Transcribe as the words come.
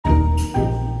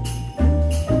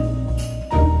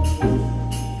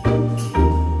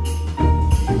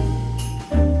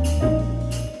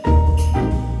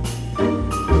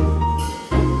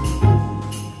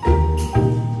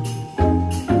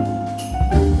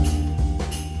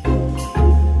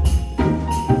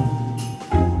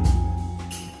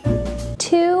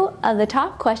of the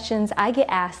top questions I get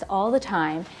asked all the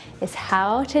time is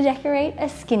how to decorate a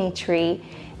skinny tree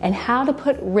and how to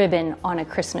put ribbon on a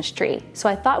Christmas tree. So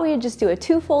I thought we would just do a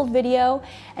twofold video,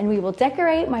 and we will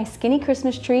decorate my skinny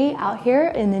Christmas tree out here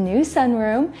in the new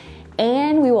sunroom,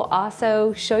 and we will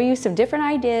also show you some different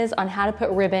ideas on how to put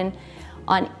ribbon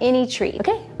on any tree.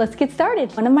 Okay, let's get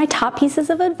started. One of my top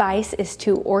pieces of advice is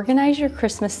to organize your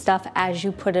Christmas stuff as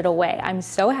you put it away. I'm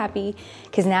so happy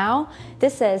because now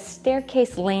this says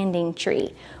staircase landing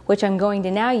tree, which I'm going to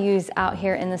now use out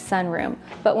here in the sunroom.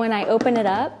 But when I open it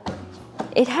up,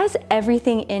 it has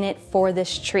everything in it for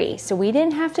this tree. So we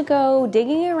didn't have to go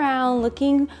digging around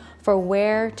looking for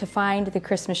where to find the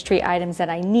Christmas tree items that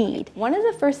I need. One of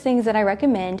the first things that I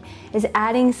recommend is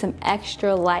adding some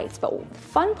extra lights. But the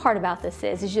fun part about this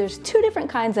is there's two different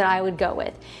kinds that I would go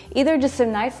with. Either just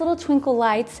some nice little twinkle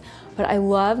lights, but I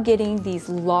love getting these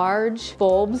large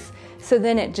bulbs so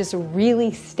then it just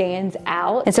really stands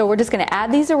out. And so we're just gonna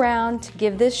add these around to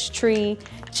give this tree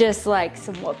just like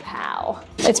some more pow.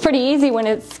 It's pretty easy when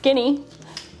it's skinny.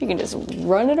 You can just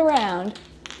run it around.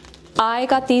 I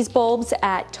got these bulbs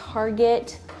at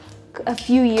Target a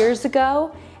few years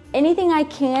ago. Anything I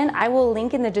can, I will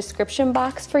link in the description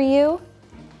box for you.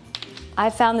 I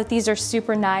found that these are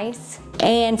super nice.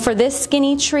 And for this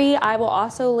skinny tree, I will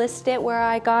also list it where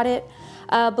I got it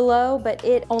below, but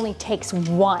it only takes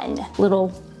one little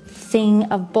thing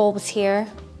of bulbs here.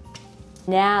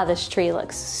 Now this tree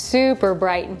looks super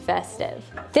bright and festive.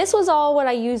 This was all what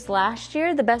I used last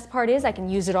year. The best part is I can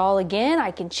use it all again.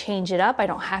 I can change it up. I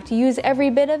don't have to use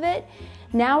every bit of it.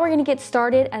 Now we're gonna get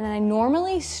started, and I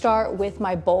normally start with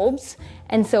my bulbs.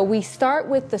 And so we start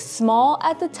with the small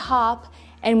at the top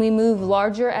and we move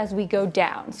larger as we go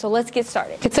down. So let's get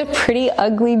started. It's a pretty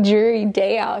ugly, dreary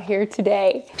day out here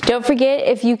today. Don't forget,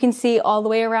 if you can see all the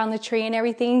way around the tree and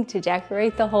everything, to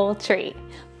decorate the whole tree.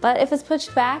 But if it's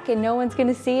pushed back and no one's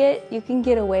gonna see it, you can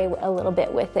get away a little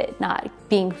bit with it not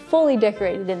being fully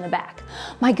decorated in the back.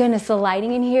 My goodness, the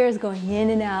lighting in here is going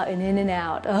in and out and in and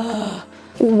out. Ugh.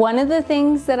 One of the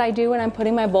things that I do when I'm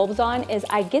putting my bulbs on is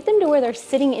I get them to where they're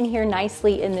sitting in here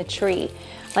nicely in the tree.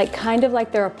 Like kind of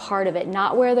like they're a part of it,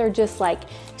 not where they're just like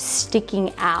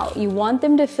sticking out. You want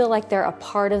them to feel like they're a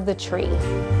part of the tree.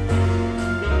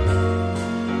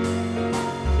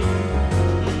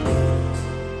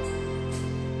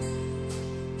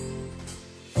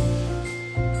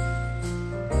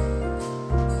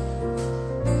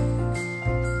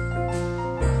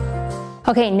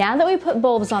 Okay, now that we put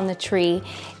bulbs on the tree,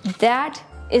 that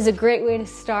is a great way to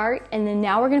start. And then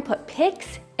now we're gonna put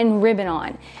picks and ribbon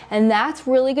on. And that's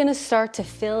really gonna start to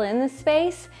fill in the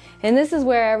space. And this is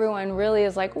where everyone really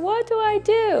is like, what do I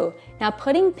do? Now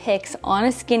putting picks on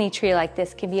a skinny tree like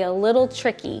this can be a little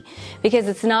tricky because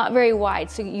it's not very wide.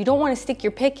 So you don't wanna stick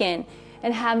your pick in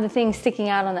and have the thing sticking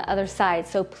out on the other side.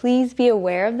 So please be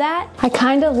aware of that. I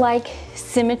kind of like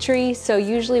symmetry, so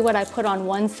usually what I put on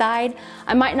one side,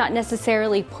 I might not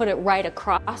necessarily put it right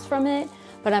across from it,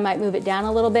 but I might move it down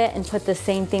a little bit and put the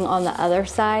same thing on the other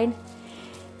side.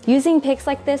 Using picks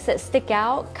like this that stick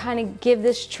out kind of give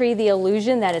this tree the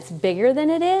illusion that it's bigger than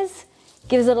it is.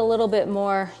 Gives it a little bit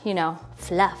more, you know,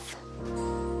 fluff.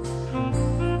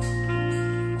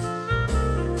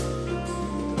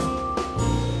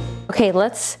 Okay,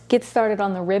 let's get started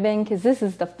on the ribbon because this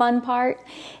is the fun part.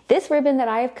 This ribbon that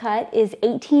I have cut is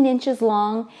 18 inches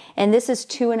long and this is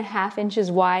 2.5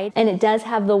 inches wide, and it does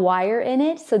have the wire in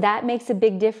it, so that makes a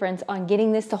big difference on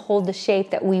getting this to hold the shape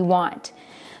that we want.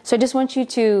 So I just want you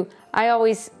to,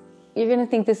 you're gonna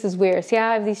think this is weird. See how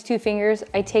I have these two fingers?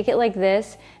 I take it like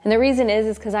this, and the reason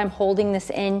is because I'm holding this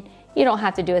in. You don't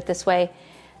have to do it this way.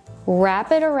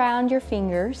 Wrap it around your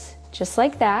fingers, just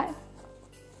like that.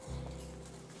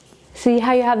 See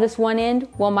how you have this one end?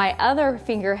 Well, my other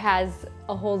finger has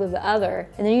a hold of the other,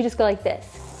 and then you just go like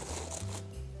this.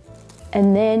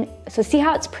 And then, so see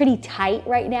how it's pretty tight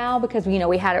right now because we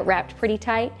had it wrapped pretty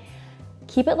tight?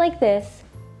 Keep it like this,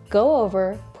 go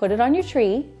over, put it on your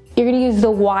tree. You're gonna use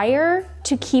the wire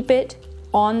to keep it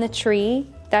on the tree.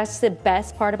 That's the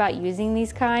best part about using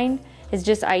these kind, is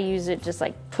just I use it, just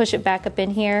like push it back up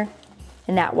in here,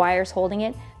 and that wire's holding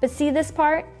it. But see this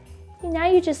part? Now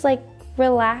you just like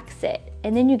relax it,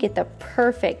 and then you get the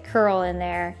perfect curl in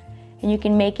there, and you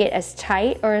can make it as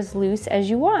tight or as loose as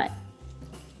you want.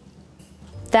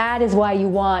 That is why you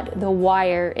want the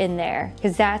wire in there,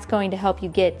 because that's going to help you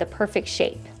get the perfect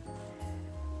shape.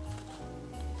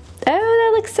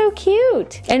 Oh, that looks so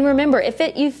cute. And remember, if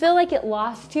you feel like it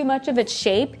lost too much of its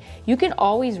shape, you can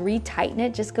always retighten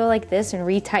it. Just go like this and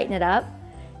retighten it up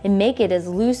and make it as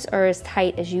loose or as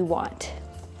tight as you want.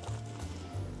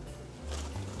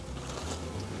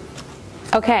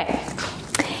 Okay,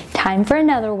 Time for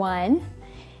another one.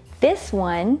 This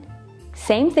one,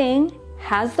 same thing,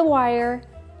 has the wire,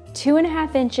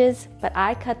 2.5 inches, but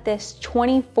I cut this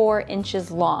 24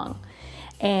 inches long.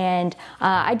 And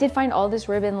I did find all this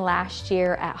ribbon last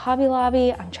year at Hobby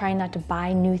Lobby. I'm trying not to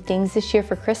buy new things this year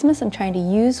for Christmas. I'm trying to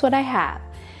use what I have.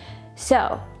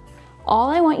 So all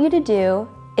I want you to do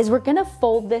is we're gonna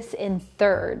fold this in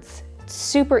thirds. It's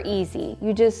super easy.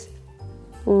 You just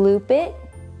loop it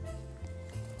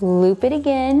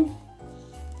again,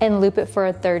 and loop it for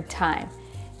a third time.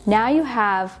 Now you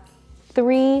have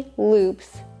 3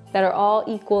 loops that are all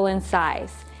equal in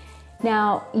size.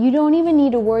 Now, you don't even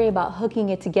need to worry about hooking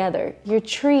it together. Your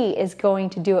tree is going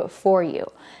to do it for you.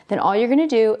 Then all you're gonna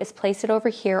do is place it over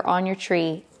here on your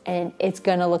tree, and it's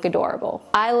gonna look adorable.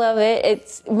 I love it.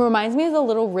 It reminds me of the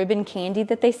little ribbon candy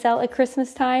that they sell at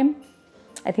Christmas time.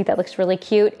 I think that looks really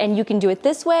cute, and you can do it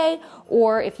this way,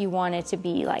 or if you want it to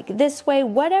be like this way,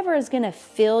 whatever is gonna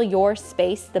fill your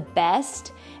space the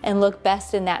best and look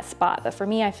best in that spot. But for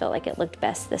me, I feel like it looked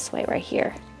best this way right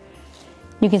here.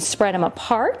 You can spread them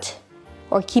apart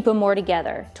or keep them more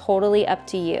together, totally up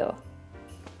to you.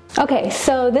 Okay,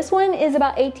 so this one is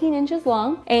about 18 inches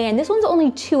long, and this one's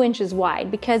only 2 inches wide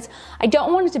because I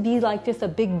don't want it to be like just a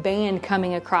big band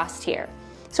coming across here.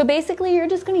 So basically, you're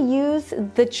just gonna use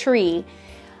the tree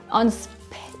on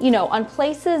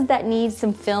places that need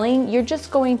some filling. You're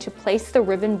just going to place the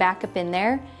ribbon back up in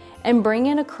there and bring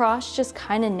it across just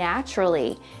kind of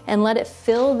naturally and let it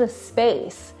fill the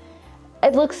space.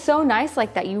 It looks so nice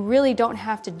like that. You really don't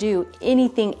have to do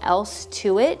anything else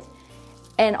to it.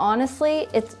 And honestly,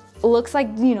 it looks like,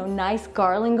 nice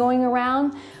garland going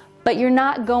around, but you're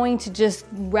not going to just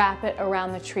wrap it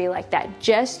around the tree like that.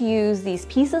 Just use these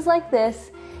pieces like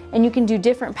this, and you can do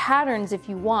different patterns if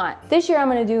you want. This year I'm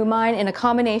gonna do mine in a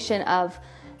combination of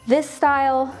this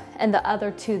style and the other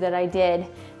 2 that I did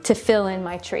to fill in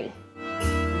my tree.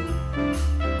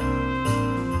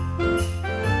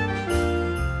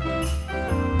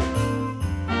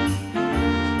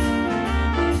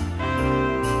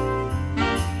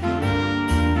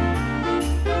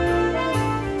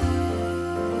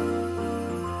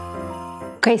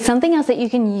 Okay, something else that you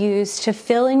can use to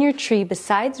fill in your tree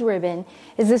besides ribbon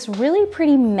is this really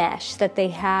pretty mesh that they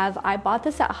have. I bought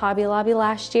this at Hobby Lobby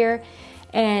last year,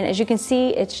 and as you can see,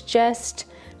 it's just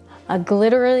a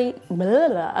glittery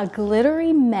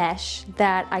mesh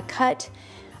that I cut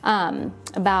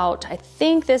about, I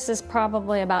think this is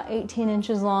probably about 18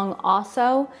 inches long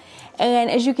also.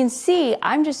 And as you can see,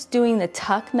 I'm just doing the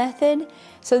tuck method.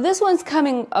 So this one's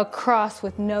coming across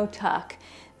with no tuck.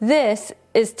 This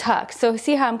is tuck. So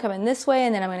see how I'm coming this way,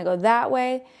 and then I'm gonna go that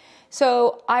way.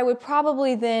 So I would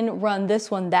probably then run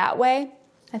this one that way.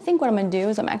 I think what I'm gonna do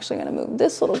is I'm actually gonna move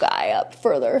this little guy up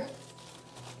further.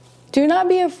 Do not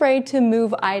be afraid to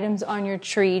move items on your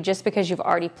tree just because you've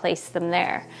already placed them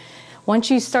there. Once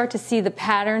you start to see the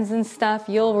patterns and stuff,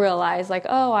 you'll realize like,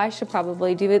 oh, I should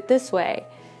probably do it this way.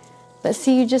 But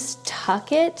see, you just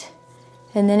tuck it,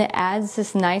 and then it adds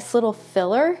this nice little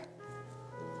filler.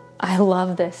 I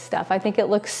love this stuff. I think it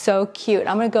looks so cute.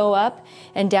 I'm gonna go up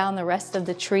and down the rest of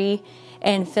the tree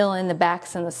and fill in the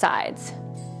backs and the sides.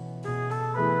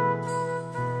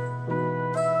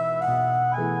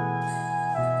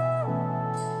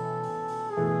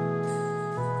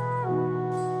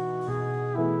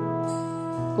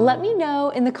 Let me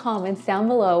know in the comments down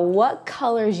below what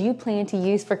colors you plan to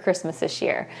use for Christmas this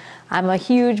year. I'm a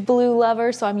huge blue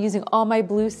lover, so I'm using all my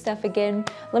blue stuff again.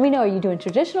 Let me know, are you doing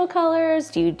traditional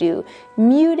colors? Do you do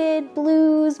muted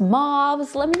blues,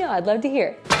 mauves? Let me know, I'd love to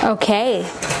hear. Okay,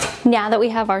 now that we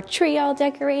have our tree all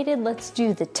decorated, let's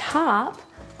do the top.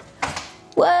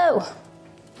 Whoa.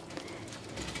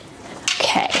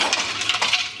 Okay,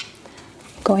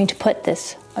 I'm going to put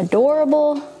this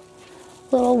adorable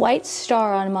little white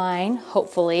star on mine.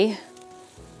 Hopefully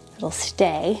it'll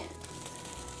stay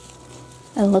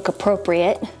and look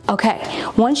appropriate. Okay,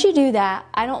 once you do that,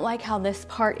 I don't like how this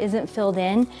part isn't filled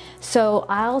in, so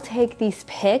I'll take these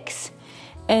picks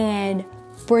and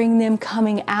bring them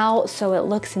coming out so it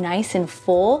looks nice and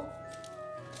full,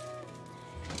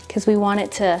 because we want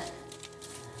it to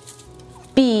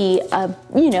be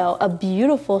a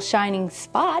beautiful shining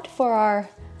spot for our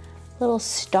little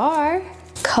star.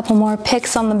 Couple more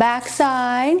picks on the back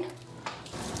side.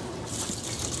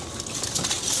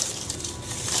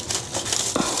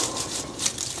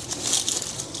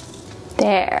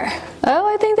 There.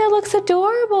 Oh, I think that looks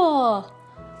adorable.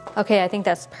 Okay, I think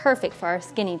that's perfect for our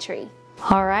skinny tree.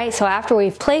 All right, so after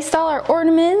we've placed all our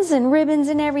ornaments and ribbons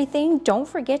and everything, don't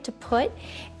forget to put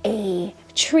a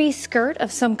tree skirt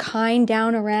of some kind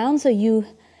down around so you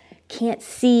can't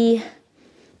see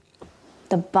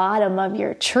the bottom of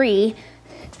your tree,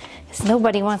 because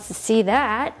nobody wants to see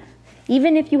that.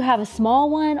 Even if you have a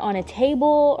small one on a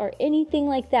table or anything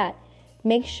like that,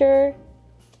 make sure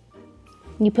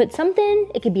you put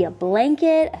something. It could be a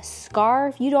blanket, a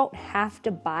scarf. You don't have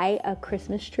to buy a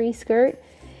Christmas tree skirt.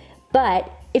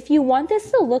 But if you want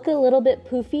this to look a little bit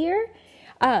poofier,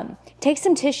 take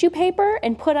some tissue paper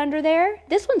and put under there.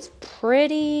 This one's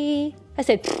pretty, I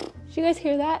said, did you guys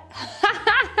hear that?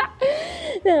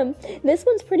 This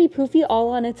one's pretty poofy all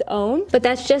on its own, but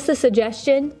that's just a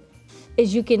suggestion,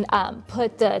 is you can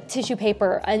put the tissue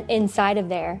paper inside of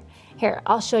there. Here,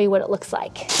 I'll show you what it looks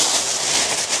like.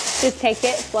 Just take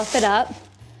it, fluff it up.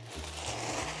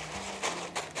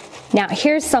 Now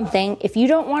here's something, if you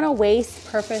don't want to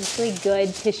waste perfectly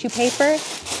good tissue paper,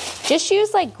 just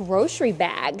use like grocery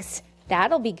bags.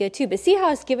 That'll be good too. But see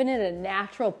how it's giving it a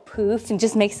natural poof and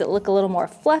just makes it look a little more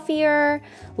fluffier,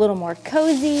 a little more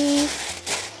cozy.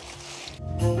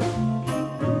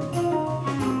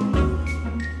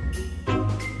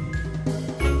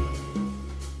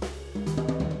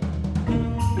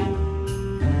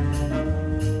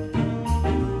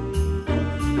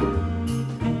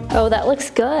 Oh, that looks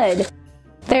good.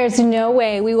 There's no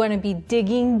way we want to be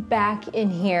digging back in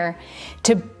here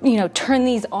to, turn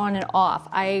these on and off.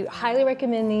 I highly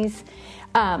recommend these.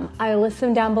 I list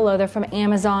them down below. They're from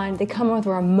Amazon. They come with a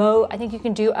remote. I think you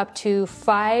can do up to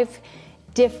 5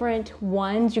 different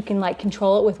ones. You can like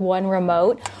control it with one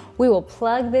remote. We will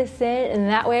plug this in, and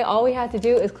that way all we have to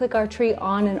do is click our tree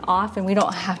on and off, and we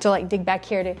don't have to like dig back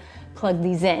here to plug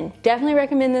these in. Definitely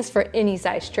recommend this for any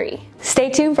size tree. Stay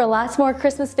tuned for lots more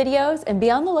Christmas videos, and be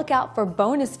on the lookout for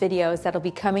bonus videos that'll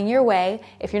be coming your way.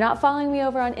 If you're not following me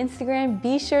over on Instagram,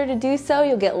 be sure to do so.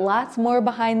 You'll get lots more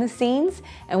behind the scenes,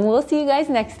 and we'll see you guys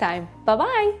next time.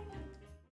 Bye-bye.